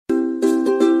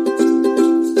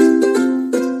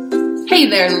Hey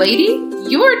there, lady.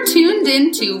 You're tuned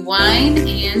into Wine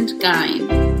and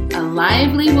Gyne, a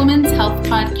lively women's health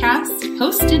podcast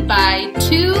hosted by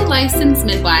two licensed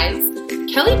midwives,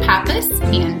 Kelly Pappas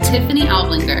and Tiffany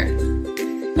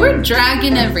Alblinger. We're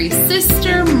dragging every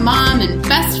sister, mom, and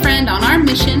best friend on our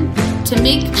mission to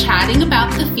make chatting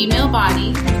about the female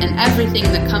body and everything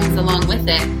that comes along with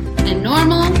it a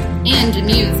normal and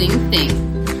amusing thing.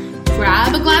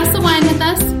 Grab a glass of wine with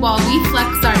us while we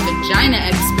flex our vagina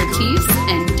expertise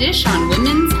and dish on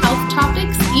women's health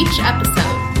topics each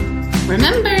episode.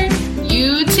 Remember,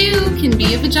 you too can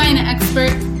be a vagina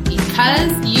expert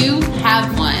because you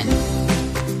have one.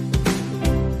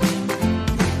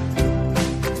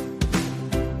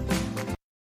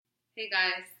 Hey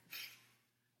guys,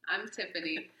 I'm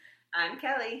Tiffany. I'm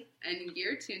Kelly. And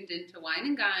you're tuned into Wine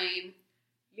and Gyne.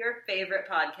 Your favorite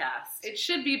podcast. It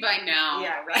should be by now.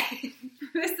 Yeah, right.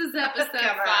 This is episode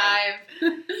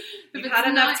 5. You've had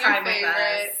enough time with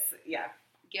us. Yeah.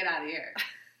 Get out of here.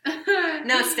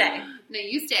 No, stay. No,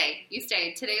 you stay. You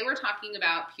stay. Today we're talking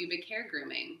about pubic hair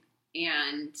grooming.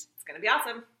 And it's going to be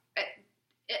awesome.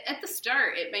 At the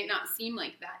start, it might not seem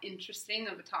like that interesting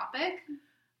of a topic.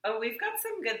 Oh, we've got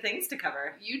some good things to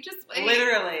cover. You just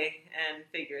literally and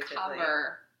figuratively.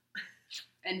 Cover.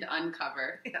 And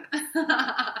uncover. Yeah.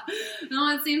 No,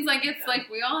 it seems like it's like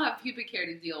we all have pubic hair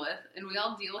to deal with, and we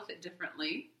all deal with it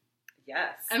differently.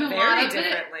 Yes, and very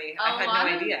differently. I had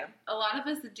no idea. A lot of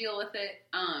us deal with it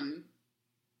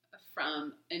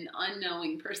from an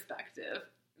unknowing perspective.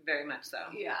 Very much so.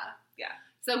 Yeah. Yeah.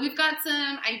 So we've got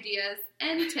some ideas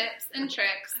and tips and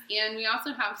tricks, and we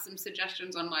also have some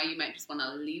suggestions on why you might just want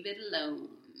to leave it alone.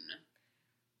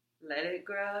 Let it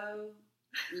grow.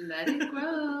 Let it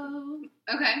grow.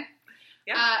 Okay.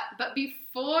 Yeah. But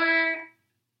before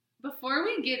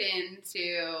we get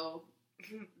into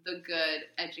the good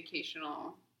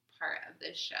educational part of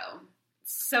this show.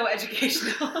 So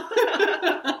educational.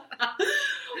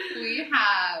 We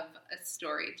have a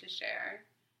story to share.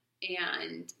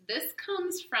 And this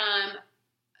comes from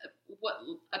what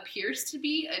appears to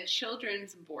be a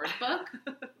children's board book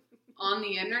on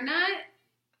the internet.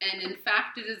 And in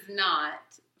fact, it is not.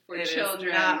 It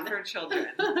children. Is not for children.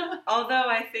 Although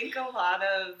I think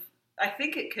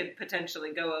it could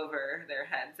potentially go over their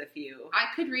heads if you...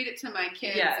 I could read it to my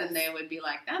kids and they would be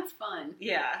like, that's fun.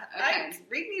 Yeah. Okay.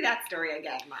 Read me that story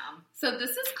again, Mom. So this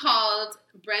is called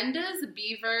Brenda's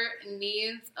Beaver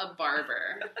Needs a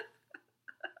Barber.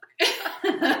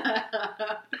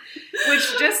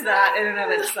 Which just that in and of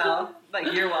itself,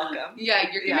 like, you're welcome. Yeah,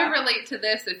 you're going to relate to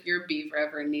this if your beaver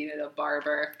ever needed a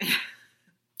barber.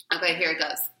 Okay, here it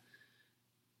goes.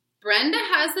 Brenda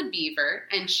has a beaver,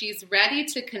 and she's ready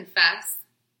to confess,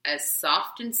 as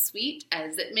soft and sweet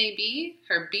as it may be,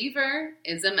 her beaver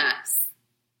is a mess.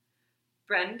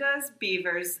 Brenda's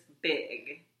beaver's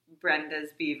big. Brenda's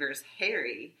beaver's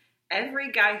hairy.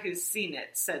 Every guy who's seen it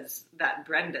says that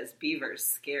Brenda's beaver's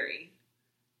scary.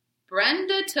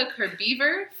 Brenda took her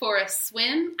beaver for a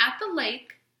swim at the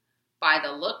lake. By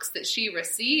the looks that she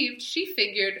received, she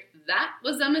figured that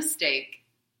was a mistake.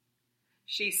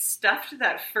 She stuffed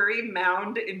that furry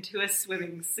mound into a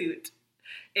swimming suit.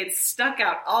 It stuck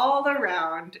out all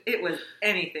around. It was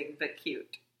anything but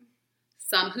cute.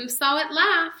 Some who saw it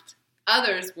laughed.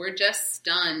 Others were just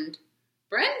stunned.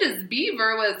 Brenda's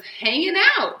beaver was hanging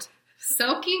out,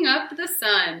 soaking up the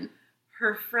sun.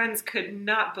 Her friends could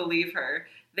not believe her.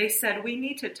 They said, "We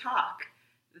need to talk."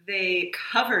 They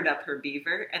covered up her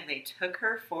beaver and they took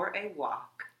her for a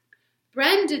walk.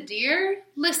 Brenda, dear,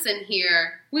 listen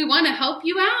here. We want to help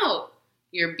you out.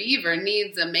 Your beaver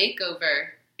needs a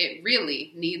makeover. It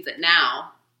really needs it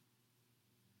now.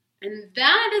 And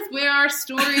that is where our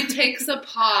story takes a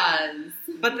pause.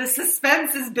 But the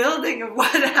suspense is building of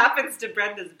what happens to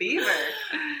Brenda's beaver.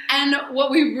 And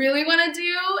what we really want to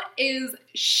do is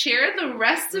share the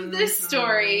rest of this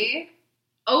story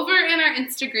over in our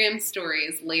Instagram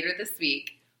stories later this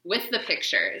week with the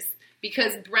pictures.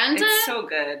 Because Brenda... It's so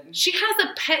good. She has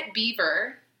a pet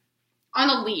beaver on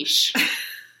a leash.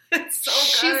 It's so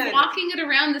good. She's walking it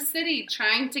around the city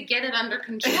trying to get it under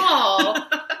control.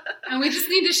 And we just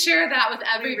need to share that with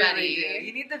everybody. We really do.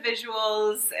 You need the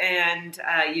visuals, and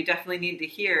you definitely need to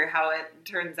hear how it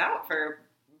turns out for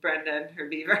Brenda and her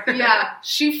beaver. Yeah.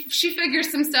 She figures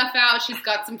some stuff out. She's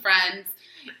got some friends.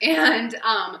 And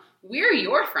we're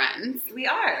your friends. We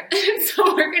are. And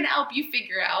so we're going to help you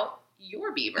figure out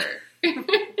your beaver.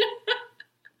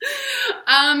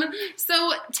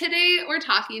 So today we're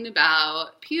talking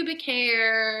about pubic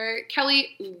hair.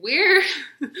 Kelly,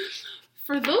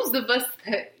 for those of us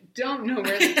that don't know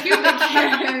where the pubic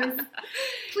hair is,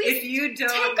 please if you don't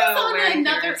take know us on where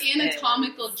another yours is.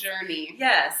 anatomical journey.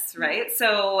 Yes, right.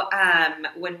 So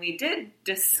when we did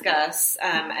discuss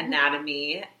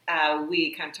anatomy,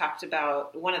 we kind of talked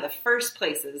about one of the first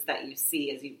places that you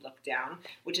see as you look down,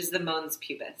 which is the mons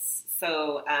pubis.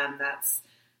 So that's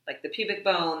like the pubic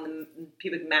bone, the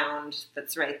pubic mound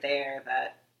that's right there,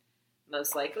 that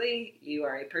most likely you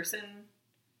are a person,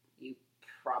 you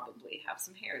probably have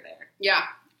some hair there. Yeah.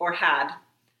 Or had.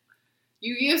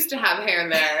 You used to have hair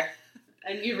there,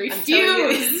 and you Until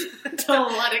refused to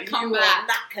let it come you back. will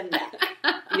not come back.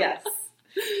 Yes.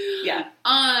 Yeah.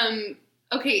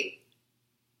 Okay.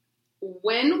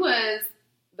 When was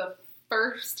the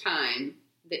first time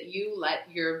that you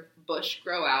let your bush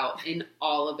grow out in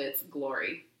all of its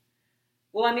glory?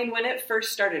 Well, I mean, when it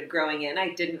first started growing in,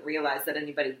 I didn't realize that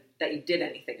you did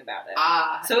anything about it.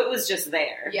 So it was just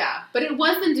there. Yeah, but it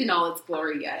wasn't in all its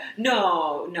glory yet.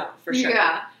 No, for sure.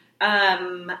 Yeah.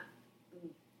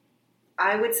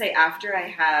 I would say after I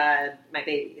had my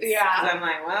babies. Yeah. 'Cause I'm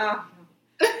like, well,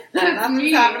 That's nothing's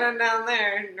me. happening down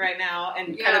there right now. And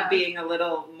kind Yeah. of being a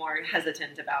little more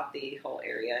hesitant about the whole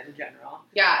area in general.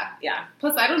 Yeah. Yeah.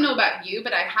 Plus, I don't know about you,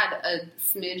 but I had a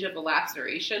smidge of a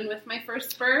laceration with my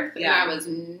first birth, and Yeah. I was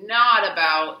not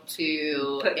about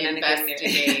to Putting anything near-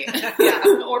 investigate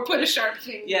Yeah. or put a sharp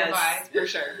thing nearby. Yes, for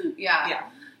sure. Yeah.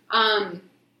 Yeah.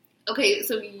 Okay,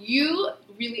 so you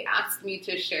really asked me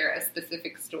to share a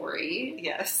specific story.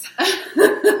 Yes.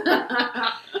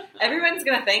 Everyone's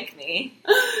going to thank me.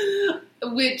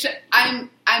 Which I'm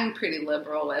pretty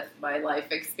liberal with my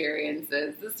life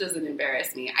experiences. This doesn't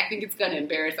embarrass me. I think it's going to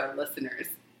embarrass our listeners.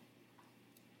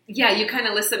 Yeah, you kind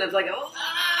of listen as like, oh,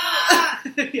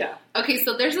 yeah. Okay,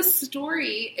 so there's a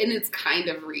story, and it's kind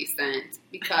of recent,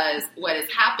 because what has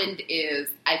happened is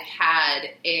I've had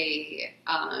a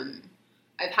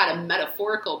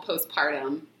metaphorical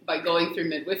postpartum by going through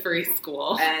midwifery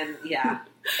school. And yeah,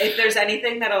 if there's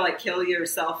anything that'll like kill your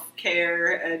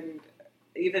self-care and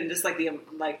even just like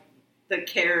the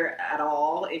care at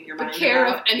all in your mind. The care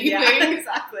about, of anything. Yeah,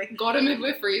 exactly. Go to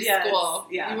midwifery Yes, school.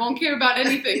 yeah. You won't care about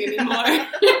anything anymore.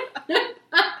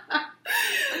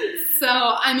 So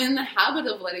I'm in the habit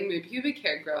of letting my pubic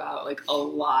hair grow out like a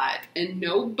lot, and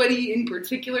nobody in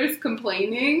particular is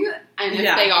complaining. And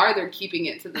if they are, they're keeping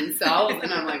it to themselves.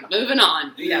 And I'm like, moving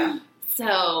on. Yeah.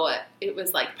 So it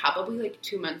was like probably like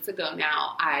 2 months ago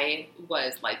now. I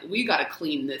was like, we got to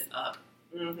clean this up.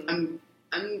 Mm-hmm.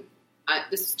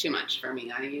 This is too much for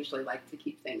me. I usually like to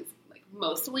keep things like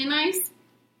mostly nice.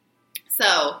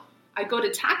 So I go to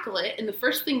tackle it, and the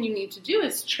first thing you need to do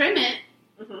is trim it.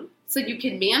 Mm-hmm. So you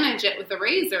can manage it with a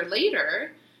razor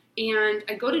later. And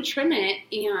I go to trim it,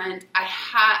 and I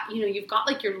have, you've got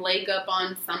like your leg up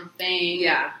on something.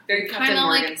 Yeah, very kind of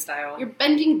Morgan like style. You're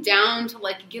bending down to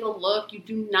like get a look. You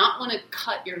do not want to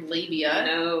cut your labia.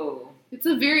 No. It's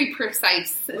a very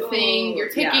precise thing. You're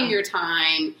taking your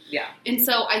time. Yeah. And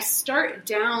so I start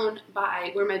down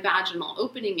by where my vaginal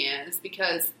opening is,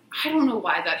 because I don't know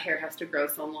why that hair has to grow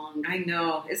so long. I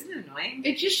know. Isn't it annoying?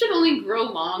 It just should only grow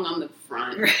long on the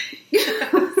front. Right.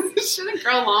 It shouldn't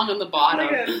grow long on the bottom.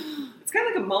 It's kind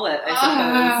of like a mullet,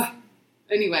 I suppose.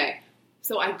 Anyway,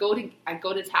 so I go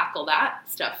to tackle that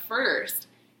stuff first,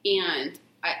 and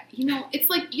it's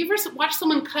like, you ever watch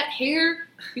someone cut hair?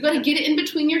 You got to get it in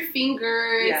between your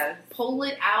fingers, pull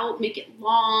it out, make it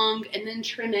long, and then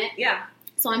trim it. Yeah.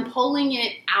 So I'm pulling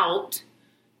it out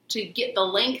to get the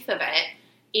length of it,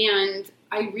 and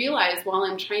I realize while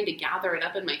I'm trying to gather it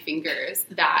up in my fingers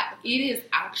that it has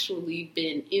actually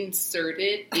been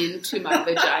inserted into my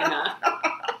vagina.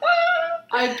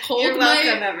 You're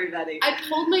welcome, everybody. I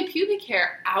pulled my pubic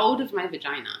hair out of my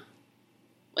vagina.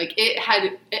 Like it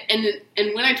had,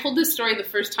 and when I told this story the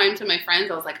first time to my friends,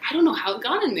 I was like, I don't know how it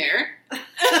got in there.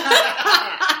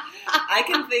 I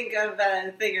can think of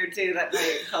a thing or two that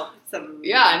might help some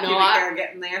pubic hair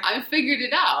get in there. I figured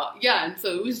it out. Yeah, and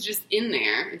so it was just in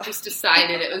there. It just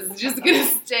decided it was just going to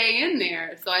stay in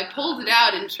there. So I pulled it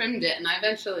out and trimmed it, and I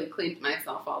eventually cleaned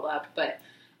myself all up. But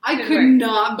I could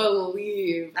not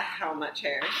believe how much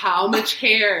hair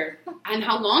and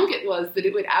how long it was that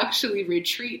it would actually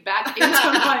retreat back into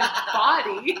my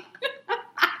body.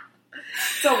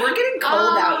 So we're getting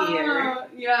cold out here.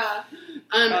 Yeah.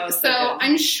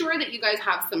 I'm sure that you guys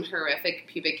have some horrific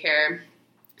pubic hair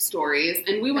stories,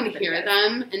 and we want to hear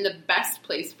them. And the best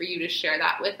place for you to share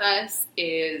that with us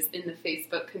is in the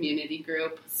Facebook community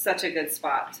group. Such a good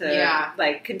spot to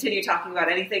continue talking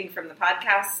about anything from the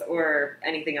podcast or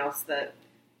anything else that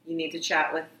you need to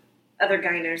chat with other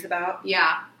gyners about.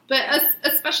 Yeah, but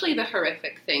especially the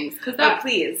horrific things, because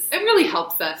please, it really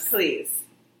helps us. Please,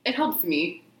 it helps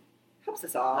me. Helps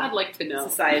us all. I'd like to know.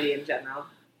 Society in general.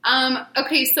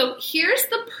 Okay, so here's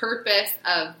the purpose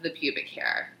of the pubic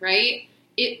hair, right?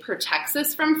 It protects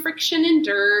us from friction and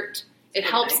dirt. It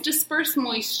helps disperse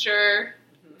moisture.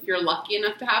 If you're lucky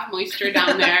enough to have moisture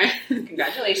down there.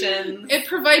 Congratulations. It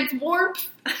provides warmth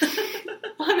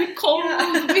on a cold,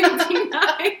 windy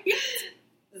night.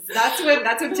 That's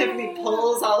when Tiffany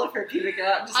pulls all of her pubic hair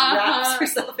out and just wraps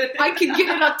herself in it. I can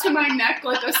get it up to my neck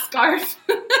like a scarf.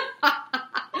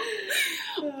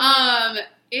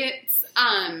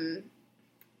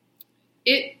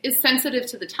 It is sensitive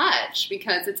to the touch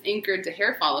because it's anchored to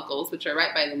hair follicles, which are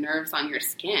right by the nerves on your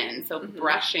skin. So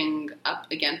brushing up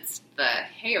against the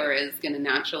hair is going to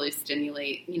naturally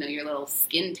stimulate, your little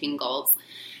skin tingles.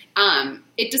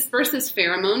 It disperses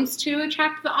pheromones to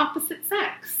attract the opposite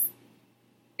sex.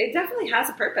 It definitely has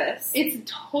a purpose.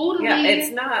 It's totally... Yeah,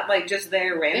 it's not like just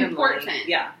there randomly. Important.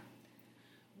 Yeah.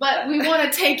 But we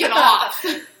want to take it off.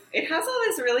 It has all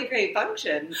this really great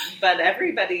function, but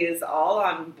everybody is all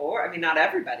on board. I mean, not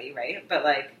everybody, right? But,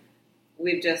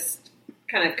 we've just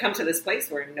kind of come to this place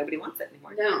where nobody wants it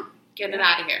anymore. No. Get it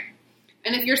out of here.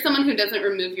 And if you're someone who doesn't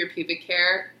remove your pubic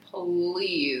hair,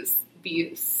 please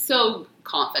be so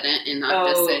confident in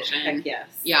that decision. Heck yes.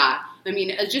 Yeah. I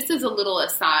mean, just as a little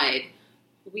aside,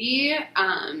 we,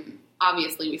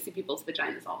 obviously, we see people's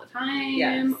vaginas all the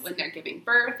time when they're giving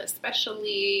birth,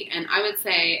 especially. And I would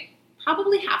say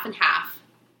probably half and half.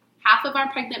 Half of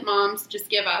our pregnant moms just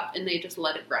give up and they just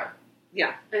let it grow.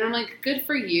 Yeah. And I'm like, good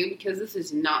for you, because this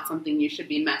is not something you should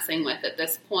be messing with at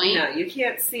this point. No, you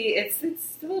can't see. It's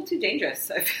a little too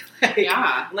dangerous, I feel like.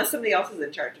 Yeah. Unless somebody else is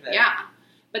in charge of it. Yeah.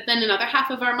 But then another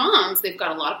half of our moms, they've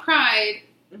got a lot of pride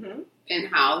in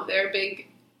how their big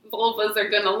vulvas are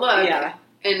going to look. Yeah.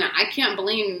 And I can't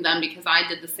blame them because I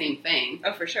did the same thing.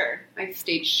 Oh, for sure. I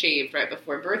stayed shaved right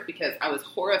before birth because I was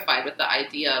horrified with the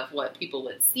idea of what people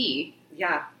would see.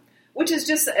 Yeah. Which is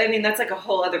just, I mean, that's like a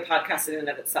whole other podcast in and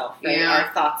of itself, right? Yeah.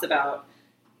 Our thoughts about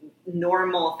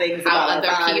normal things how about other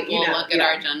our body, people look at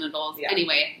our genitals. Yeah.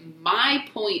 Anyway, my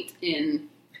point in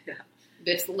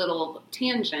this little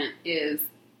tangent is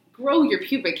grow your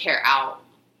pubic hair out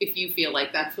if you feel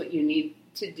like that's what you need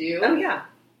to do. Oh, yeah.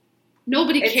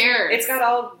 Nobody cares. It's got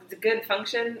all the good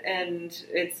function, and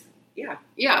it's, Yeah,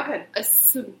 good.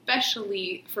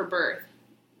 Especially for birth.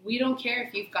 We don't care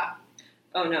if you've got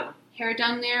hair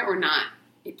down there or not.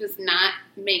 It does not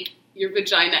make your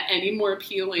vagina any more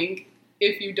appealing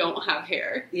if you don't have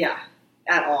hair. Yeah,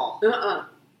 at all. Uh-uh.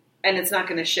 And it's not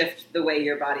going to shift the way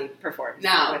your body performs.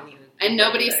 No. And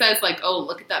nobody says, oh,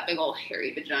 look at that big old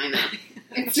hairy vagina.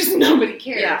 It's just nobody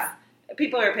cares. Yeah.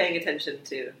 People are paying attention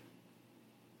to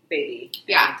baby.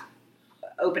 Yeah.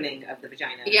 Opening of the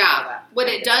vagina. Yeah. What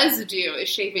it does do is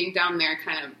shaving down there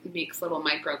kind of makes little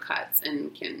micro cuts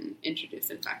and can introduce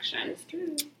infection. That's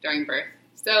true. During birth.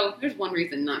 So there's one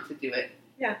reason not to do it.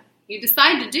 Yeah. You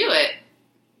decide to do it,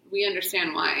 we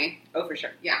understand why. Oh, for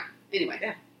sure. Yeah. Anyway.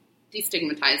 Yeah.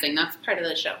 Destigmatizing, that's part of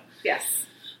the show. Yes.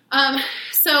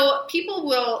 So people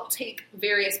will take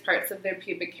various parts of their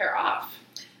pubic hair off.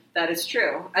 That is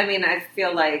true. I mean, I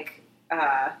feel like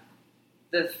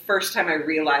the first time I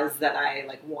realized that I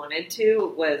wanted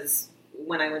to was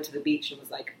when I went to the beach and was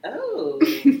like, oh,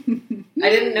 I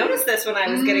didn't notice this when I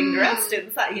was getting dressed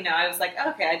inside. I was like,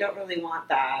 okay, I don't really want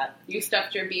that. You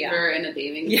stuffed your beaver in a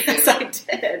bathing suit. Yes, I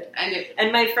did.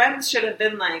 And my friends should have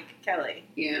been like, Kelly,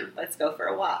 let's go for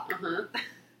a walk. Uh-huh.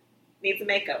 Needs a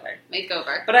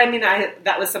makeover. But I mean,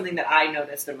 that was something that I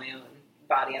noticed in my own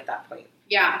body at that point.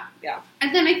 Yeah. Yeah.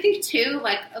 And then I think, too,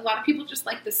 a lot of people just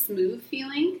like the smooth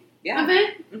feeling of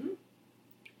it. Mm-hmm.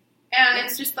 And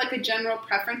it's just a general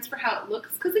preference for how it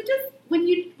looks. Because it does, when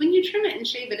you trim it and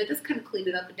shave it, it does kind of clean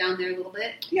it up and down there a little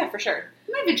bit. Yeah, for sure.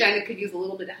 My vagina could use a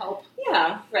little bit of help.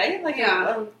 Yeah, right? A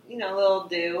little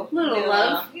dew. Little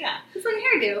love. Yeah. It's like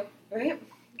hairdo. Right?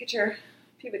 Get your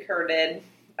pubic hair did.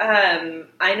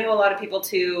 I know a lot of people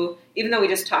too, even though we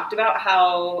just talked about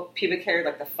how pubic hair,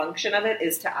 the function of it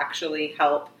is to actually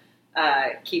help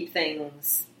keep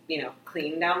things,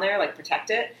 clean down there,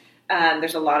 protect it.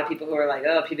 There's a lot of people who are like,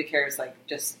 oh, pubic hair is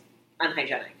just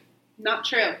unhygienic. Not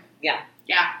true. Yeah.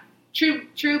 Yeah.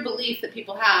 True belief that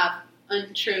people have,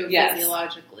 untrue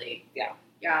physiologically. Yeah.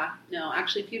 Yeah. No,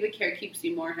 actually pubic hair keeps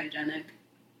you more hygienic.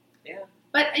 Yeah.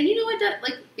 But you know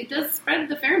what? It does spread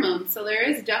the pheromones, so there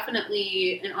is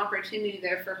definitely an opportunity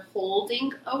there for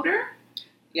holding odor.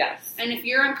 Yes. And if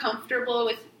you're uncomfortable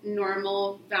with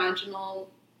normal vaginal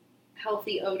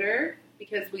healthy odor,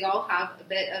 because we all have a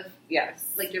bit of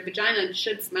your vagina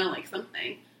should smell like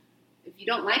something. If you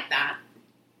don't like that,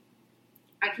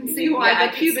 I can see why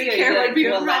the pubic hair would be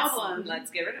a problem.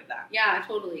 Let's get rid of that. Yeah,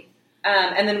 totally.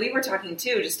 And then we were talking,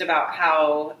 too, just about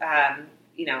how,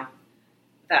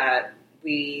 that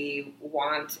we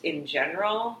want, in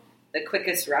general, the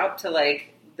quickest route to,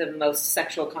 like, the most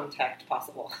sexual contact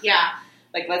possible. Yeah.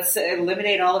 Like, let's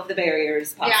eliminate all of the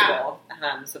barriers possible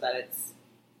so that it's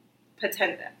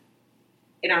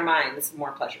in our minds,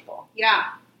 more pleasurable.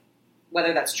 Yeah.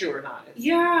 Whether that's true or not.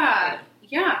 Yeah.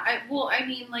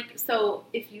 So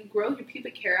if you grow your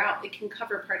pubic hair out, it can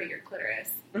cover part of your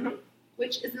clitoris,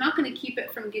 which is not going to keep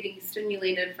it from getting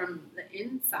stimulated from the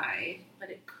inside, but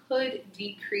it could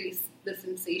decrease the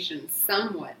sensation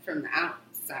somewhat from the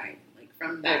outside, like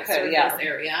from that surface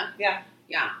area. Yeah.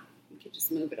 Yeah. You could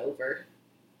just move it over.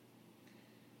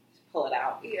 Pull it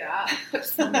out. Yeah.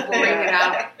 Bring it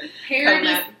out.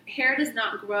 Hair does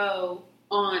not grow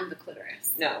on the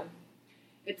clitoris. No.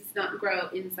 It does not grow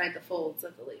inside the folds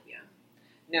of the labia.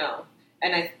 No.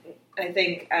 And I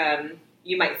think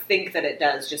you might think that it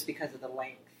does just because of the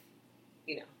length,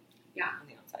 Yeah. on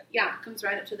the outside. Yeah, it comes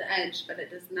right up to the edge, but it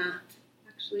does not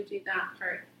actually do that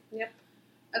part. Yep.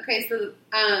 Okay, so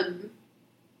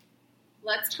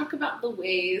let's talk about the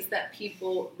ways that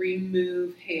people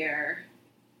remove hair.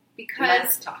 Because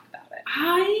let's talk about it.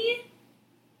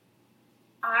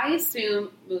 I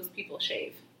assume most people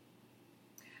shave.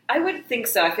 I would think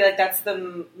so. I feel like that's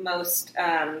the most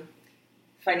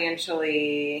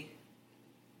financially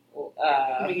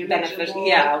beneficial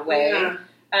way. Yeah.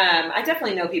 I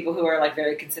definitely know people who are like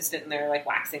very consistent in their like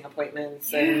waxing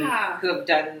appointments and who have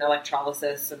done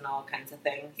electrolysis and all kinds of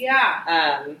things.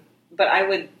 Yeah. But I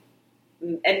would,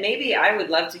 and maybe I would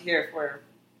love to hear if we're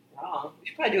wrong. We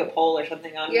should probably do a poll or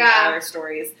something on our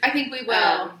stories. I think we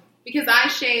will. Because I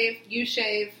shave, you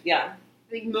shave. Yeah.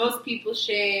 I think most people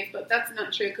shave, but that's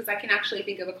not true because I can actually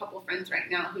think of a couple of friends right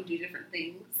now who do different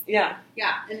things. Yeah.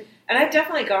 Yeah. And I've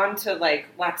definitely gone to like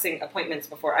waxing appointments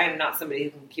before. I am not somebody who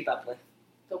can keep up with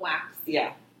the wax.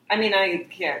 Yeah. I mean, I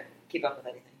can't keep up with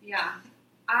anything. Yeah.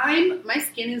 My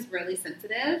skin is really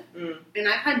sensitive, and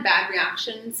I've had bad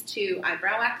reactions to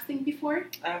eyebrow waxing before.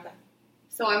 Okay.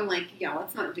 So I'm like,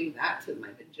 let's not do that to my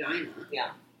vagina.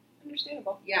 Yeah.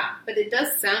 Understandable. Yeah, but it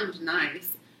does sound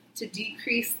nice to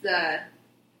decrease the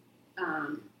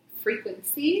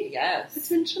frequency. Yes.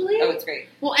 Potentially. Oh, it's great.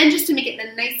 Well, and just to make it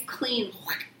a nice, clean.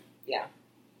 Yeah.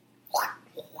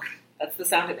 That's the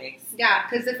sound it makes. Yeah,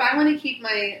 because if I want to keep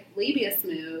my labia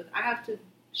smooth, I have to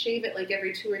shave it like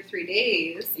every 2 or 3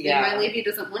 days. Yeah. And my labia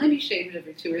doesn't want to be shaved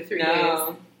every 2 or 3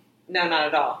 days. No, not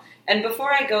at all. And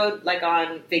before I go like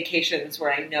on vacations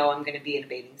where I know I'm going to be in a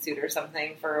bathing suit or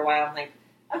something for a while, I'm like,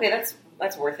 okay,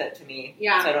 that's worth it to me.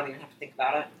 Yeah. So I don't even have to think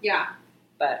about it. Yeah.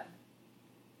 But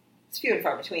it's few and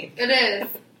far between. It is.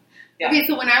 Yeah. Okay,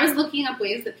 so when I was looking up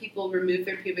ways that people remove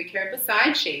their pubic hair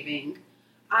besides shaving,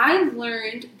 I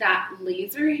learned that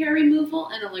laser hair removal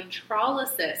and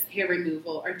electrolysis hair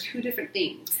removal are 2 different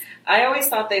things. I always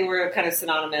thought they were kind of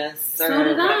synonymous. So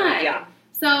did I. Yeah.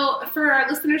 So for our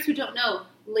listeners who don't know,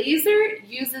 laser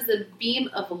uses a beam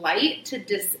of light to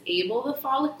disable the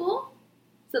follicle.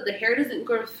 So the hair doesn't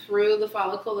go through the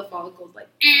follicle. The follicle's like,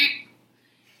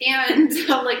 And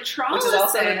electrolysis... Which is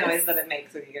also the noise that it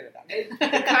makes when you get it done.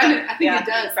 I think it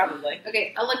does. Probably.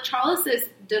 Okay, electrolysis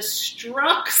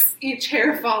destructs each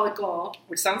hair follicle.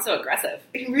 Which sounds so aggressive.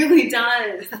 It really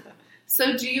does.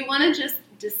 So do you want to just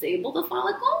disable the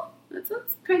follicle? That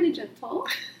sounds kind of gentle.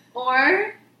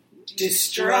 Or...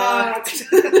 Destruct.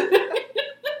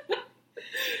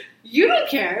 You don't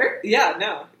care. Yeah,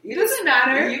 no. It doesn't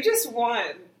matter. You just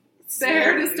want the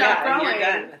hair to stop growing. You're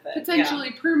done with it.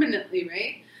 Potentially permanently,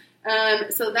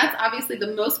 right? So that's obviously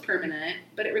the most permanent,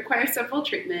 but it requires several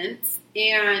treatments,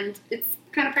 and it's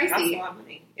kind of pricey. It costs a lot of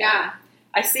money. Yeah.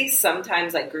 I see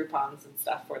sometimes like Groupons and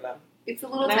stuff for them. It's a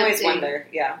little tempting. I always wonder,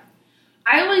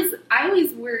 I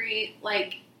always worry,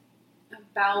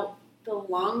 about the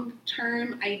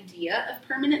long-term idea of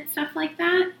permanent stuff like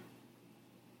that.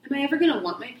 Am I ever going to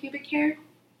want my pubic hair?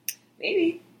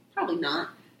 Maybe. Probably not.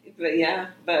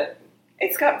 But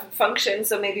it's got functions,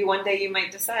 so maybe one day you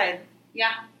might decide,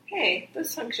 hey,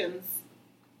 those functions,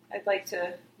 I'd like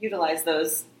to utilize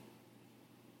those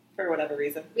for whatever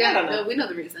reason. Yeah, I don't know. No, we know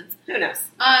the reasons. Who knows?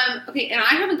 Okay, and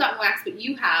I haven't gotten waxed, but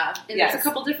you have, and there's a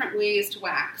couple different ways to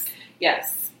wax.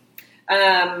 Yes.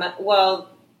 Well,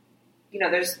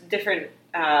 there's different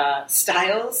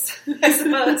styles, I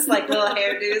suppose, like little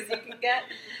hairdos you can get.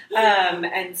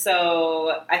 And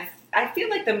so I feel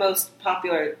like the most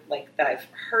popular, that I've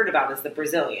heard about is the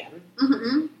Brazilian.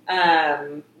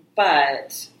 Mm-hmm.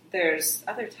 But there's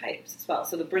other types as well.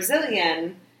 So the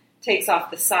Brazilian takes off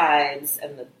the sides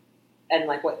and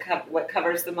what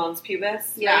covers the mons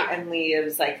pubis, right? And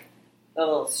leaves a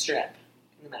little strip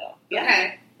in the middle. Yeah.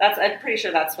 Okay. I'm pretty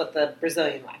sure that's what the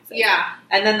Brazilian wax is. Yeah.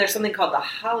 And then there's something called the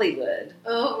Hollywood.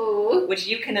 Oh. Which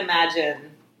you can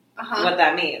imagine what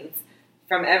that means.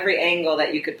 From every angle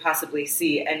that you could possibly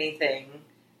see anything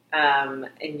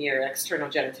in your external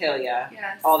genitalia,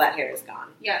 all that hair is gone.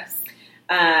 Yes.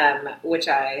 Which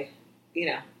I,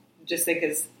 just think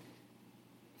is...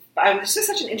 it's just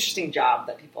such an interesting job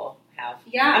that people have.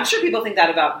 Yeah. I'm sure people think that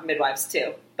about midwives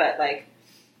too. But,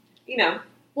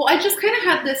 Well, I just kind of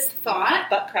had this thought.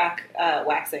 Butt crack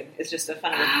waxing is just a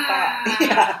funny thought.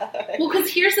 Yeah. Well, because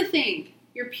here's the thing.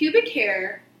 Your pubic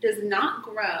hair does not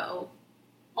grow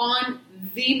on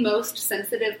the most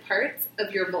sensitive parts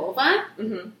of your vulva,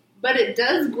 but it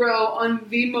does grow on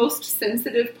the most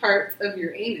sensitive parts of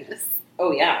your anus.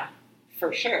 Oh, yeah.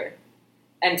 For sure.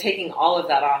 And taking all of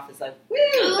that off is like, woo,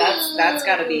 that's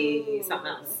got to be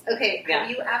something else. Okay, have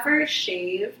you ever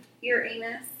shaved your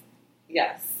anus?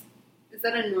 Yes. Is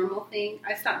that a normal thing?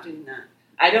 I stopped doing that.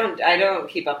 I don't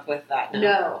keep up with that.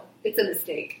 No, it's a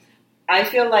mistake. I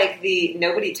feel like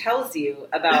nobody tells you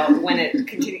about when it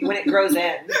when it grows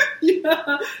in.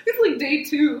 Yeah, it's like day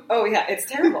 2. Oh yeah, it's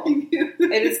terrible.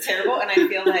 It is terrible, and I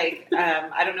feel like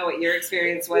I don't know what your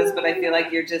experience was, but I feel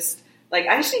like you're just like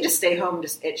I just need to stay home and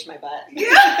just itch my butt.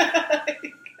 Yeah.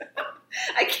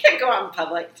 I can't go out in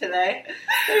public today.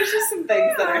 There's just some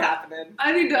things that are happening.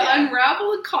 I need to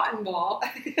unravel a cotton ball,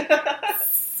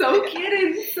 soak it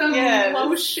in some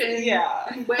lotion,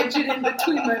 and wedge it in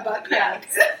between my butt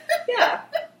cracks. Yeah.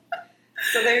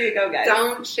 So there you go, guys.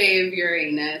 Don't shave your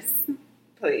anus.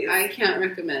 Please. I can't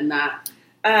recommend that.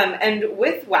 And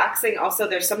with waxing, also,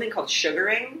 there's something called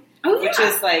sugaring, which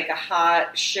is like a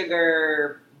hot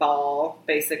sugar ball,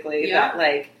 basically, that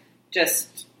like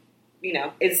just...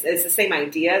 it's the same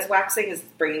idea as waxing, is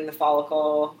bringing the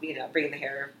follicle, bringing the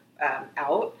hair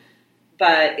out,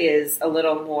 but is a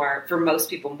little more, for most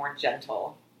people, more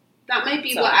gentle. That might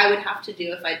be what I would have to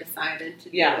do if I decided to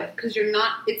do it, because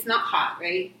it's not hot,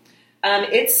 right?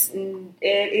 It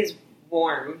is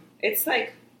warm. It's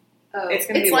like, it's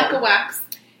going to be like warm. A wax.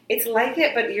 It's like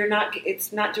it, but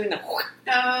it's not doing the...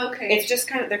 Oh, okay. It's just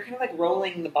they're kind of like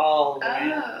rolling the ball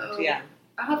around. Oh. Yeah.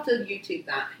 I'll have to YouTube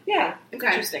that. Yeah, it's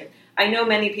interesting. I know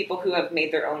many people who have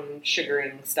made their own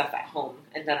sugaring stuff at home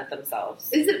and done it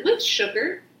themselves. Is it with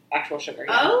sugar? Actual sugar,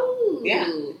 yeah. Oh. Yeah.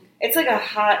 It's like a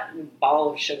hot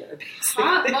ball of sugar, basically.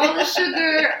 Hot ball of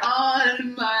sugar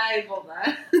on my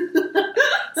vulva.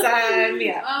 Sign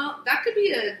me up. Well, that could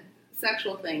be a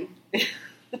sexual thing.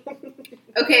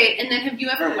 Okay, and then have you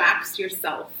ever waxed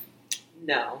yourself?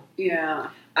 No. Yeah.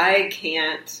 I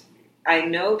can't. I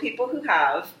know people who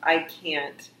have. I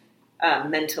can't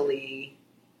mentally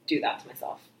do that to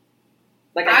myself.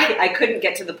 Like, I couldn't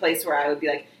get to the place where I would be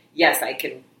like, yes, I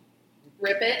can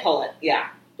rip it, pull it. Yeah.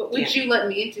 But would you let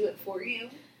me do it for you?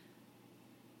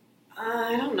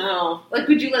 I don't know. Like,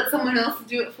 would you let someone else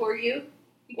do it for you?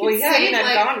 You could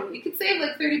save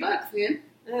like $30, man.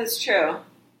 That's true.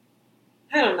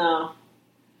 I don't know.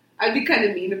 I'd be kind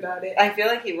of mean about it. I feel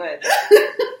like you would.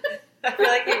 I feel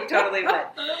like you totally would.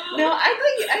 No,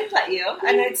 I'd let you,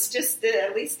 and it's just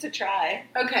at least to try.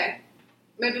 Okay,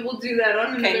 maybe we'll do that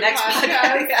on another next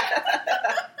podcast. Yeah.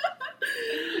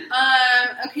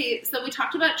 Okay, so we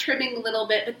talked about trimming a little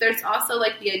bit, but there's also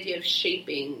like the idea of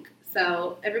shaping.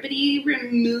 So everybody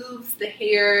removes the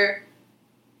hair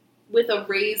with a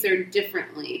razor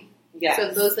differently. Yes.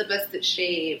 So those of us that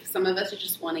shave, some of us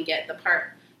just want to get the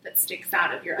part that sticks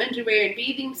out of your underwear and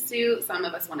bathing suit. Some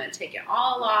of us want to take it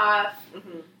all off.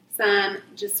 Mm-hmm. Some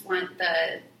just want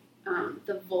the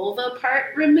vulva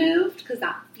part removed because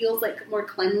that feels like more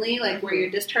cleanly, like where your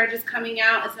discharge is coming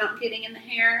out, it's not getting in the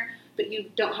hair, but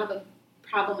you don't have a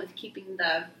problem with keeping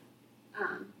the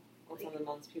what's on the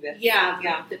mons pubis?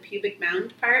 Yeah, the pubic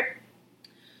mound part.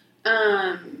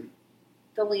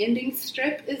 The landing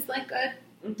strip is like a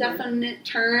definite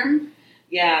term.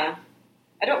 Yeah.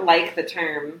 I don't like the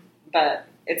term, but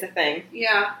it's a thing.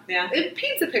 Yeah. Yeah. It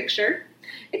paints a picture.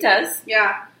 It does.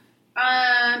 Yeah.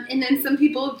 And then some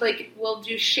people will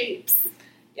do shapes.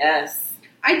 Yes.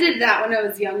 I did that when I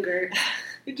was younger.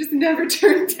 It just never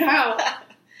turned out.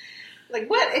 Like,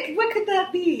 what could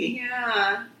that be?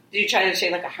 Yeah. Did you try to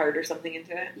shape like a heart or something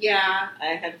into it? Yeah.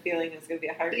 I had a feeling it was going to be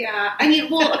a heart. Yeah. I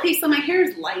mean, okay, so my hair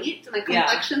is light. My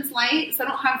complexion's light, so I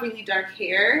don't have really dark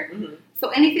hair. Mm-hmm. So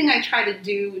anything I try to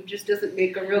do just doesn't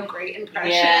make a real great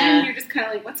impression. Yeah. You're just kind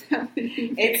of like, what's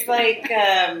happening? It's like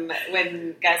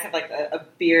when guys have like a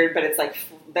beard, but it's like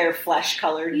they're flesh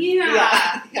colored.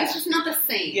 Yeah. It's just not the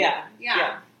same.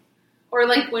 Yeah. Or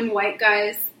like when white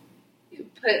guys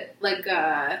put like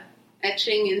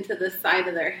etching into the side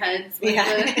of their heads with Yeah.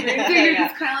 the so you're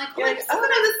just kind of like, You're oh, like, it's gonna have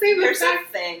the same There's effect.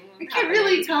 a thing. I can't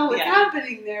really tell what's Yeah.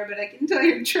 happening there, but I can tell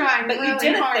you're trying But really you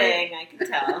did hard. a thing, I can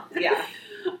tell. Yeah.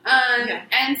 Yeah.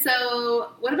 And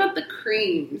so, what about the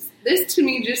creams? This to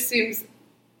me just seems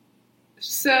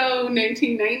so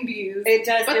 1990s. It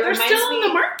does. But it they're reminds still me, on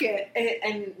the market.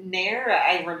 And Nair,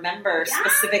 I remember Yes.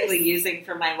 specifically using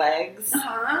for my legs,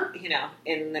 Uh-huh. you know,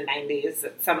 in the 90s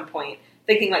at some point,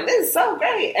 thinking like, this is so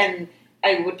great. And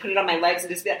I would put it on my legs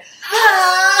and just be like,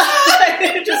 ah!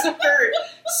 It just hurt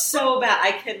so bad.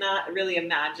 I cannot really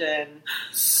imagine,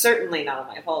 certainly not on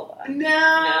my vulva.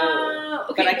 No.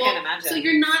 Okay, but I can't imagine. So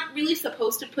you're not really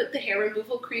supposed to put the hair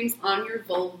removal creams on your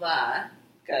vulva.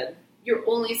 Good. You're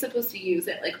only supposed to use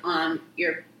it like on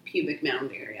your pubic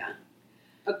mound area,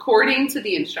 according to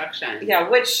the instructions. Yeah,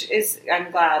 which is,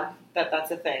 I'm glad that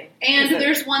that's a thing. And Is it-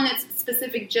 there's one that's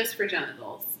specific just for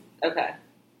genitals, Okay.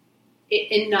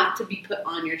 and not to be put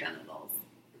on your genitals.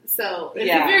 So it's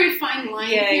Yeah. a very fine line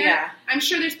Yeah, here. yeah. I'm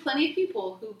sure there's plenty of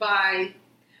people who buy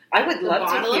I would the love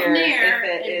bottle to of hear Nair if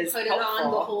it and is put helpful. it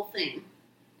on the whole thing.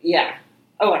 Yeah.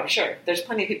 Oh, I'm sure. There's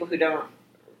plenty of people who don't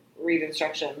read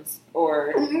instructions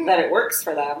or Mhm. that it works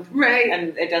for them Right.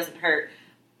 and it doesn't hurt.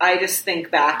 I just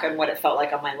think back on what it felt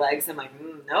like on my legs. I'm like,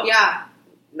 nope, Yeah.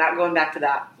 not going back to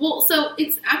that. Well, so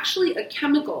it's actually a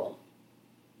chemical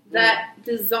that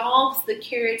dissolves the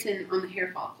keratin on the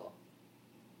hair follicle.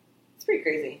 It's pretty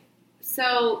crazy.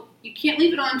 So you can't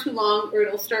leave it on too long or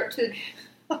it'll start to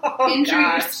Oh, injure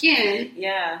your gosh. skin.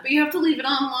 Yeah. But you have to leave it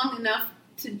on long enough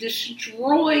to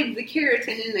destroy the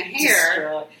keratin in the hair.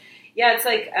 Destroy. Yeah, it's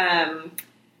like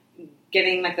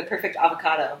getting like the perfect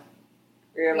avocado.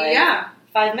 Where you're like, Yeah.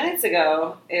 5 minutes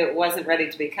ago, it wasn't ready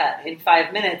to be cut. In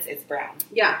 5 minutes, it's brown.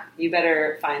 Yeah. You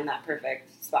better find that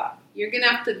perfect spot. You're going to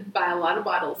have to buy a lot of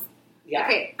bottles. Yeah.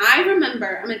 Okay, I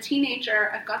remember I'm a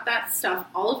teenager. I've got that stuff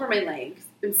all over my legs.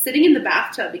 I'm sitting in the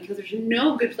bathtub because there's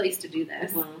no good place to do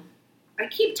this. Mhm. I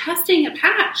keep testing a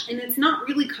patch and it's not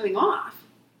really coming off.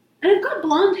 And I've got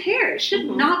blonde hair. It should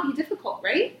Mhm. not be difficult,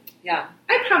 right? Yeah.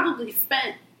 I probably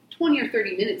spent 20 or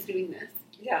 30 minutes doing this.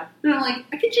 Yeah. And I'm like,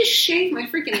 I could just shave my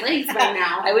freaking legs by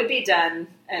now. I would be done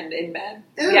and in bed.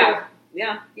 Ew. Yeah.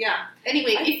 Yeah. Yeah.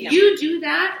 Anyway, if yeah. you do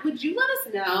that, would you let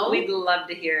us know? We'd love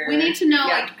to hear. We need to know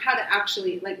Yeah. like how to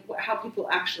actually how people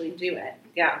actually do it.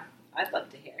 Yeah. I'd love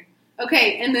to hear.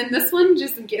 Okay, and then this one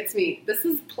just gets me. This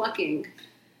is plucking.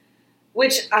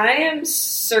 Which I am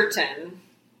certain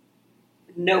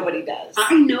nobody does.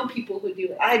 I know people who do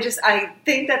it. I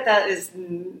think that is,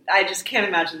 I just can't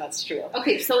imagine that's true.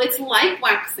 Okay, so it's like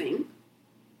waxing,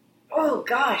 Oh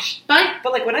gosh. but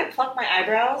But like when I pluck my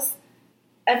eyebrows,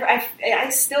 I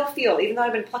still feel, even though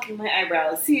I've been plucking my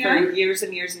eyebrows Yeah. for years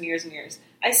and years and years and years,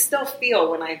 I still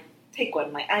feel when I take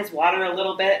one, my eyes water a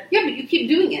little bit. yeah, but you keep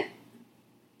doing it.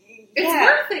 It's Yeah.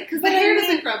 worth it because the But I hair mean-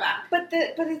 doesn't grow back. But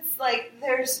it's like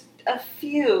there's a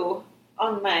few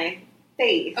on my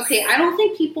face. Okay, I don't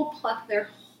think people pluck their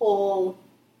whole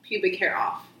pubic hair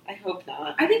off. I hope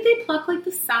not. I think they pluck like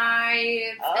the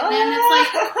sides, and then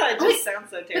it's like. it just sounds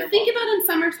so terrible. But think about in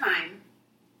summertime.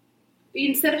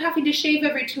 Instead of having to shave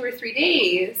every 2 or 3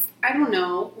 days, I don't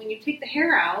know, when you take the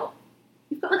hair out,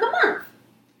 you've got like a month.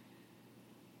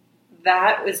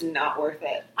 That was not worth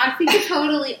it. I think it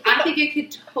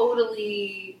could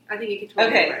totally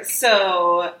Okay, work.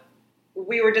 so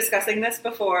we were discussing this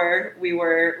before we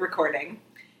were recording,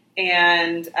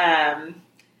 and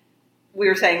we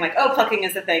were saying like, "Oh, plucking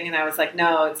is a thing," and I was like,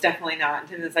 "No, it's definitely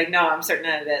not." And it's like, "No, I'm certain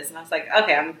that it is," and I was like,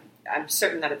 "Okay, I'm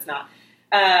certain that it's not."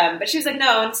 But she was like,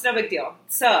 "No, it's no big deal."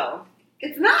 So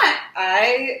It's not.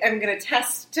 I am going to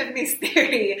test Tiffany's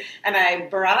theory, and I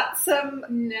brought some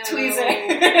No.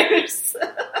 tweezers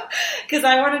because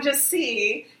I want to just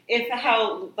see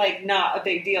how like not a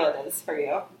big deal it is for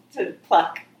you to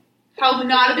pluck. How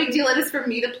not a big deal it is for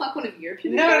me to pluck one of your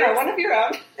pubic No, hairs? one of your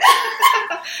own.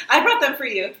 I brought them for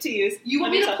you to use. You want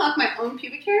on me to yourself. pluck my own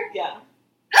pubic hair? Yeah.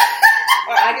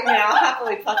 Or I'll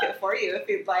happily pluck it for you if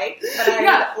you'd like. But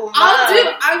Yeah,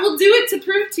 I will do it to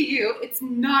prove to you it's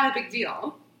not a big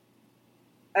deal.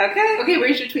 Okay. Okay,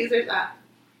 where's your tweezers at?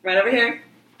 Right over here.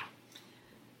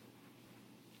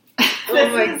 Oh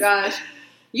my gosh.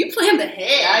 You planned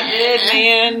ahead. I did,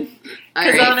 man. All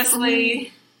Because right.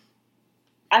 honestly,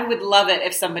 I would love it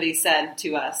if somebody said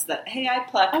to us that, "Hey, I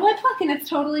pluck." Oh, I pluck and it's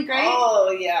totally great.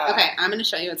 Oh, yeah. Okay, I'm going to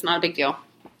show you. It's not a big deal.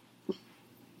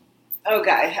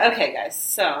 Okay, guys.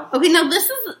 So, Okay, now this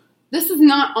is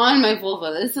not on my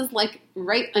vulva. This is like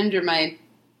right under my.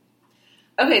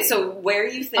 okay, so where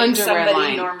you think Underwear somebody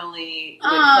line. normally would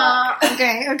pluck?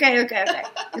 Okay.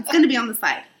 It's going to be on the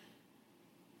side.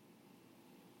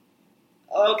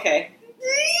 Okay.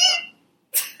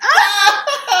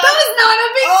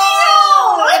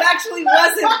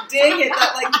 dang it,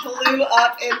 that like blew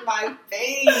up in my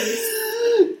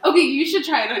face. Okay, you should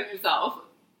try it on yourself.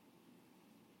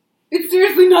 It's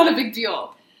seriously not a big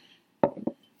deal.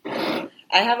 I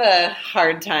have a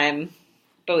hard time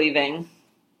believing.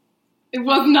 It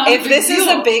was not If a big this deal. is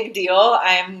a big deal,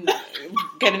 I'm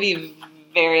going to be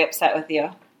very upset with you.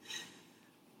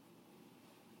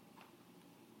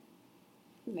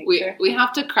 We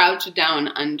have to crouch down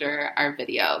under our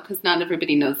video because not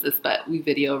everybody knows this, but we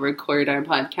video record our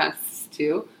podcasts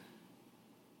too.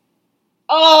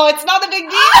 Oh, it's not a big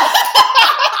deal.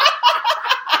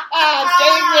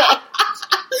 Dang it.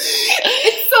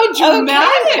 It's so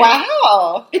dramatic. Okay,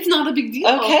 wow. It's not a big deal.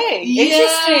 Okay,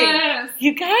 Yes. interesting.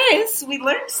 You guys, we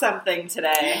learned something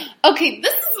today. Okay,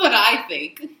 this is what I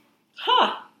think.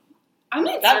 Huh.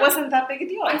 That That wasn't that big a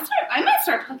deal. I might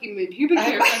start plucking my pubic I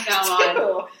hair might from now on.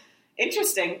 too.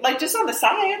 Interesting. Like, just on the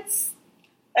sides,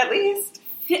 at least.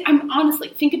 I'm honestly,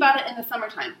 think about it in the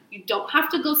summertime. You don't have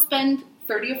to go spend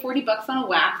 $30 or $40 on a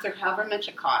wax or however much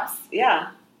it costs. Yeah,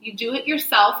 You do it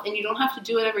yourself, and you don't have to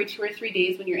do it every 2 or 3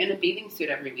 days when you're in a bathing suit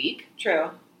every week.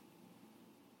 true.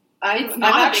 It's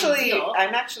not a big deal.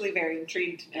 I'm actually very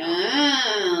intrigued now.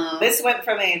 Oh. This went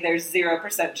from there's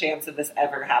 0% chance of this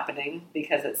ever happening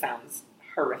because it sounds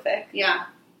horrific. Yeah.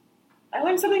 I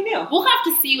learned something new. We'll have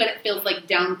to see what it feels like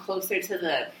down closer to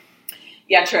the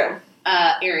Yeah, true.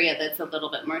 area that's a little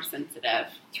bit more sensitive.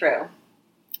 True.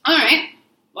 All right.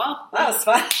 Well, That was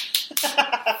fun.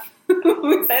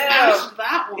 we smashed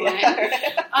that one.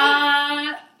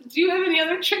 Yeah. Do you have any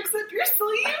other tricks up your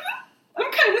sleeve? I'm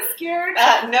kind of scared.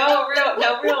 No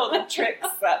real tricks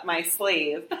up my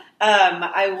sleeve.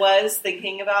 I was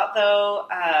thinking about though.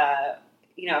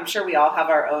 I'm sure we all have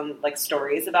our own like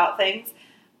stories about things.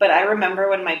 But I remember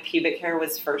when my pubic hair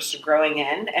was first growing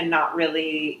in and not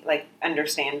really like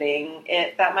understanding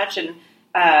it that much, and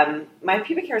my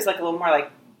pubic hair is like a little more like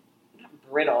not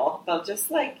brittle, but just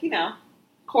like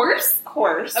Coarse?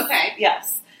 coarse. Okay.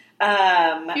 Yes.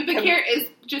 Pubic hair is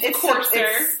just it's- coarser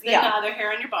it's- than yeah. the other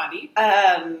hair on your body.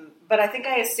 But I think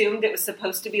I assumed it was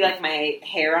supposed to be like my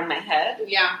hair on my head.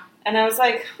 Yeah. And I was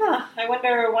like, I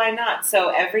wonder why not. So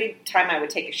every time I would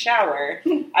take a shower,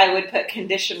 I would put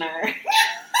conditioner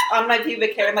on my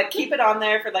pubic hair and like keep it on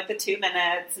there for like the 2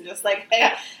 minutes and just like,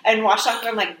 and wash off. And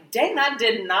I'm like, dang, that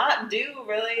did not do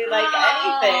really like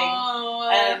anything.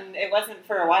 And it wasn't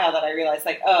for a while that I realized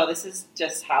like, oh, this is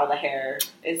just how the hair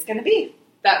is going to be.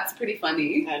 That's pretty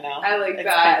funny. I know. I like it's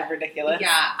that. kind of ridiculous. Yeah.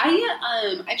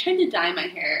 I tried to dye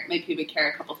my pubic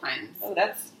hair a couple times. Oh,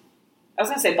 I was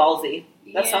going to say ballsy.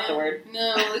 That's not the word.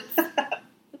 No,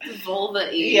 it's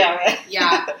vulva-y. Yeah, right.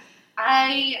 Yeah.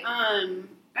 I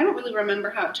don't really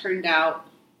remember how it turned out.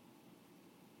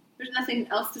 There's nothing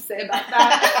else to say about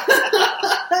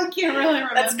that. I can't really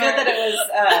remember. That's good that it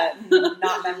was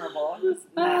not memorable. It was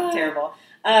not terrible.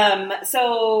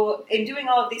 So in doing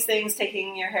all of these things,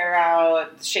 taking your hair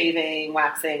out, shaving,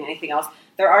 waxing, anything else,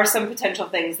 there are some potential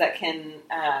things that can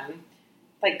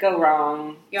go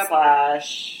wrong /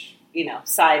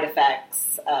 side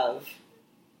effects of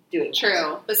doing True.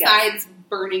 that. Besides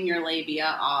burning your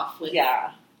labia off with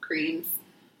creams.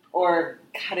 Or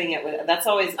cutting it with, that's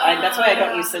always, that's why I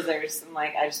don't use scissors. I'm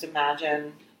like, I just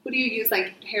imagine. What do you use,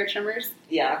 like hair trimmers?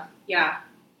 Yeah. Yeah.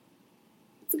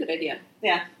 It's a good idea.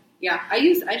 Yeah. Yeah. I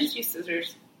just use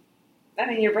scissors. I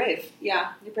mean, you're brave.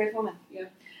 Yeah. You're a brave woman. Yeah.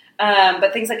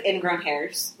 But things like ingrown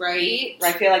hairs. Right.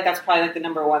 I feel like that's probably like the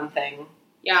number one thing.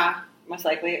 Yeah. Most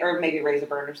likely. Or maybe razor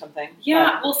burn or something.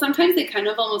 Yeah. Well, sometimes they kind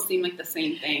of almost seem like the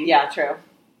same thing. Yeah, true.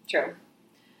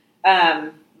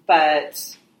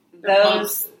 But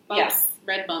those... Bumps.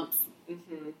 Red bumps.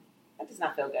 Mm-hmm. That does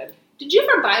not feel good. Did you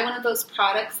ever buy one of those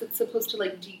products that's supposed to,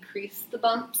 like, decrease the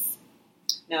bumps?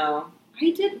 No.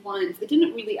 I did once. It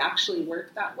didn't really actually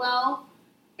work that well.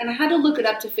 And I had to look it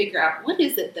up to figure out what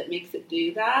is it that makes it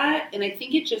do that. And I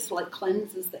think it just, like,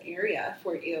 cleanses the area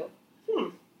for you.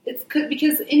 It's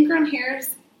because ingrown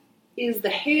hairs is the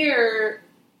hair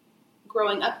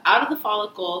growing up out of the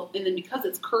follicle, and then because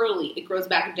it's curly, it grows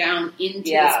back down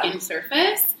into the skin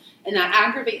surface. And that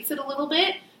aggravates it a little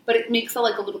bit, but it makes it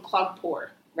like a little clogged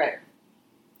pore. Right.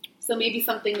 So maybe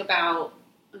something about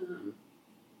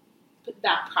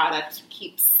that product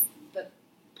keeps the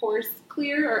pores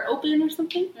clear or open or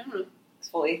something. I don't know.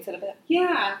 Exfoliates it a bit.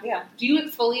 Yeah. Yeah. Do you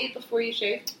exfoliate before you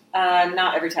shave?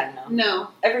 Not every time, no. No.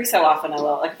 Every so often I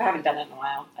will. Like, if I haven't done it in a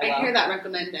while, I will. I hear that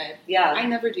recommended. Yeah. I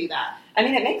never do that. I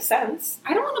mean, it makes sense.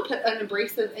 I don't want to put an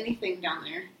abrasive anything down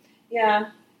there.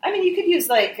 Yeah. I mean, you could use,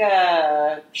 like,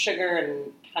 sugar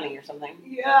and honey or something.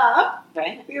 Yeah.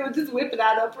 Right? We would just whip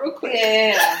that up real quick.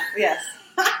 Yeah. Yes.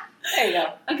 There you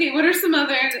go. Okay, what are some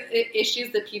other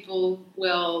issues that people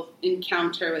will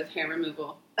encounter with hair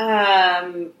removal?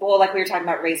 Well, like we were talking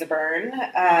about razor burn,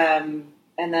 and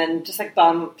then just like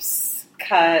bumps,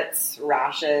 cuts,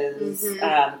 rashes.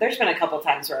 Mm-hmm. There's been a couple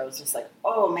times where I was just like,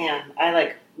 oh man, I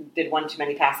like did one too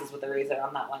many passes with the razor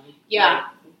on that one. Yeah. Like,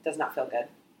 does not feel good.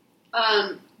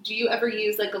 Do you ever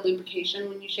use like a lubrication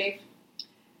when you shave?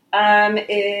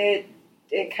 It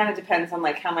kind of depends on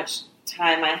like how much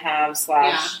time I have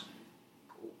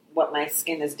 / what my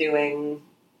skin is doing.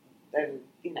 And,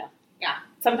 you know. Yeah.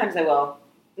 Sometimes I will.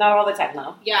 Not all the time,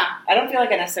 though. Yeah. I don't feel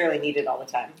like I necessarily need it all the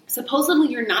time. Supposedly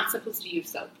you're not supposed to use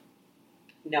soap.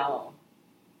 No.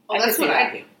 Oh, that's what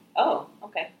I do. Oh,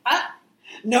 okay.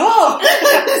 No!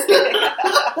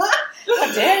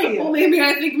 How dare you? Well, maybe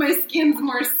I think my skin's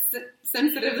more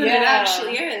sensitive than it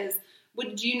actually is.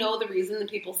 Do you know the reason that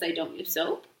people say don't use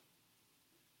soap?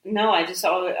 No, I don't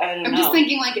know. I'm just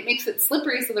thinking like it makes it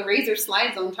slippery so the razor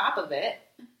slides on top of it.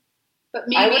 But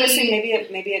maybe... I would assume maybe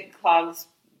it clogs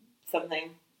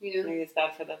something. Yeah. Maybe it's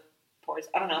bad for the pores.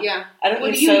 I don't know. Yeah.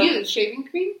 What do you use? Shaving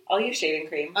cream? I'll use shaving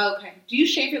cream. Oh, okay. Do you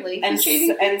shave your legs with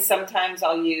shaving cream? And sometimes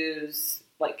I'll use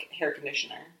like hair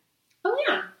conditioner. Oh,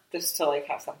 yeah. Just to like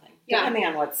have something. Yeah. Depending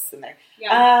on what's in there.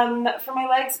 Yeah. For my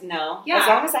legs, no. Yeah. As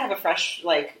long as I have a fresh,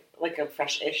 like a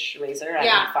fresh-ish razor,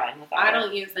 I'm fine with that. I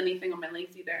don't use anything on my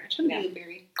legs either. I try to be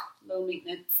very low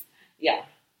maintenance. Yeah.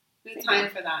 No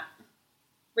time for that.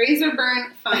 Razor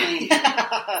burn, fine.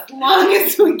 As long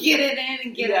as we get it in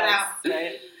and get it out.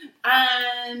 Right.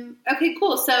 Okay,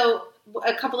 cool. So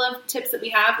a couple of tips that we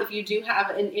have if you do have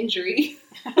an injury.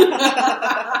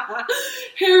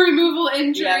 Hair removal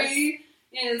injury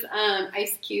is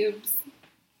ice cubes.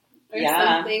 Or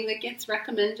something that gets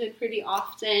recommended pretty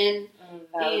often.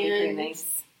 That would be pretty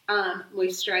nice.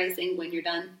 Moisturizing when you're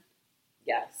done.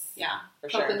 Yes. Yeah. For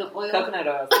Coconut oil. Coconut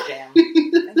oil is a jam.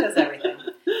 It does everything.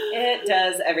 It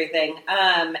does everything.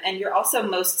 And you're also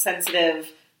most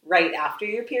sensitive right after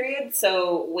your period.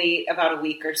 So wait about a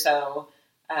week or so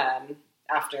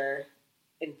after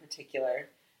in particular.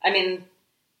 I mean,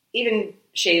 even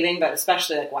shaving, but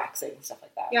especially like waxing and stuff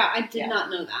like that. Yeah, I did not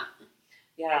know that.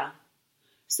 Yeah.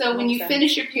 So when you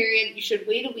finish your period, you should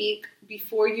wait a week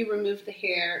before you remove the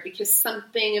hair because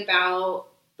something about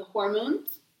the hormones.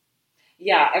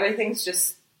 Yeah, everything's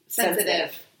just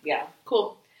sensitive. Yeah.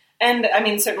 Cool. And I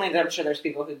mean, certainly I'm sure there's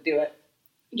people who do it.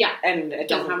 Yeah. And it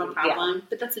don't have a problem. Yeah.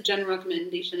 But that's a general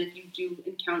recommendation if you do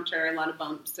encounter a lot of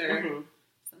bumps or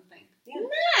something. Yeah.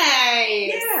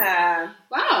 Nice. Yeah.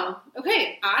 Wow.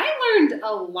 Okay. I learned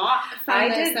a lot from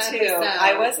this episode. Too.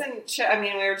 I wasn't sure. I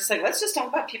mean, we were just like, let's just talk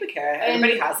about pubic hair.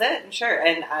 Everybody has it, and sure.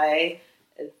 And I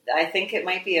think it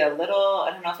might be a little,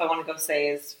 I don't know if I want to go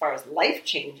say as far as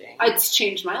life-changing. It's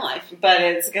changed my life. But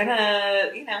it's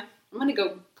gonna, you know. I'm going to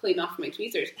go clean off my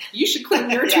tweezers. You should clean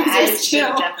your tweezers too.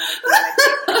 All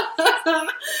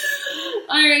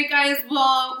right, guys.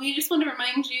 Well, we just want to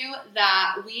remind you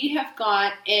that we have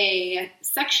got a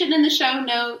section in the show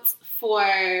notes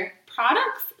for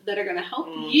products that are going to help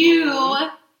you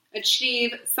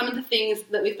achieve some of the things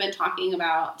that we've been talking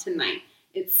about tonight.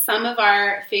 It's some of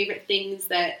our favorite things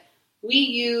that we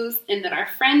use and that our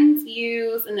friends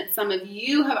use and that some of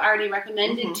you have already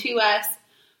recommended to us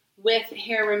with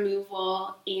hair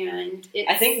removal. And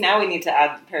I think now we need to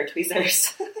add a pair of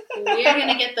tweezers. We're going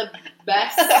to get the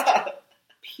best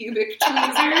pubic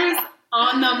tweezers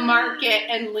on the market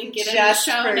and link it in the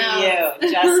show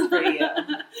notes. Just for you.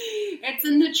 It's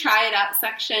in the try it out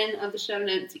section of the show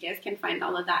notes. You guys can find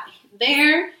all of that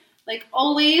there. Like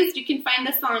always, you can find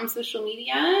us on social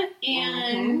media.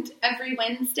 And every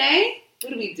Wednesday,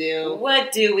 what do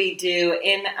we do?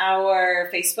 In our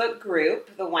Facebook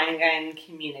group, the Wine and Guine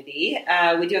community,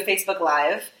 we do a Facebook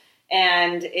Live.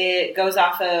 And it goes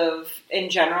off of, in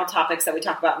general, topics that we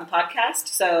talk about in the podcast.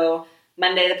 So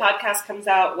Monday, the podcast comes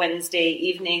out. Wednesday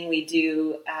evening, we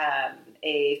do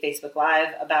a Facebook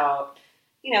Live about,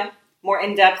 more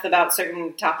in-depth about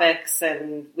certain topics.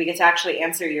 And we get to actually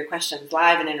answer your questions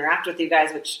live and interact with you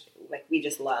guys, which we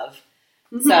just love.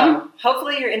 So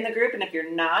hopefully you're in the group. And if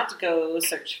you're not, go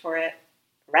search for it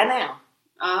right now.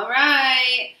 All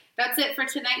right. That's it for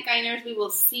tonight, Guiners. We will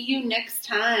see you next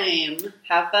time.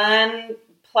 Have fun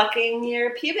plucking your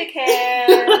pubic hair.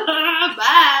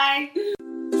 Bye.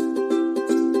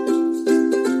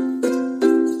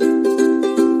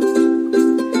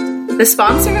 The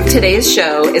sponsor of today's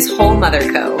show is Whole Mother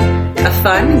Co., a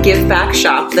fun give-back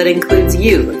shop that includes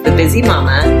you, the busy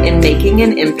mama, in making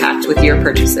an impact with your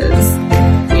purchases.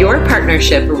 Your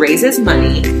partnership raises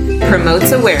money,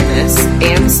 promotes awareness,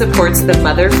 and supports the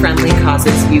mother-friendly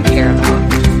causes you care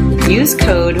about. use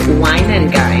code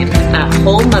WINEANDGUYNE at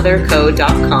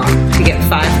wholemotherco.com to get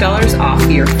 $5 off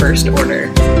your first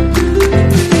order.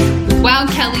 Wow,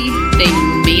 Kelly, they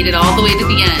made it all the way to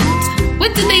the end.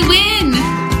 What did they win?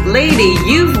 Lady,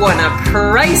 you've won a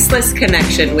priceless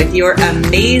connection with your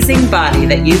amazing body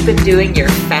that you've been doing your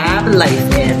fab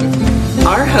life in.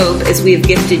 Our hope is we've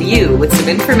gifted you with some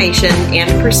information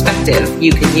and perspective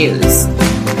you can use.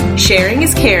 Sharing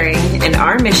is caring, and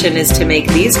our mission is to make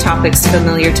these topics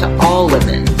familiar to all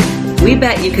women. We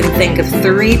bet you can think of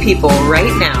 3 people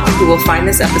right now who will find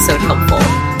this episode helpful.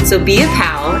 So be a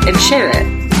pal and share it.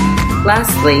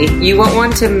 Lastly, you won't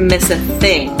want to miss a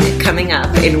thing coming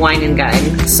up in Wine and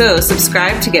Gyne, so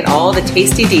subscribe to get all the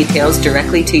tasty details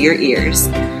directly to your ears.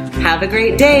 Have a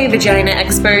great day, vagina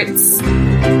experts!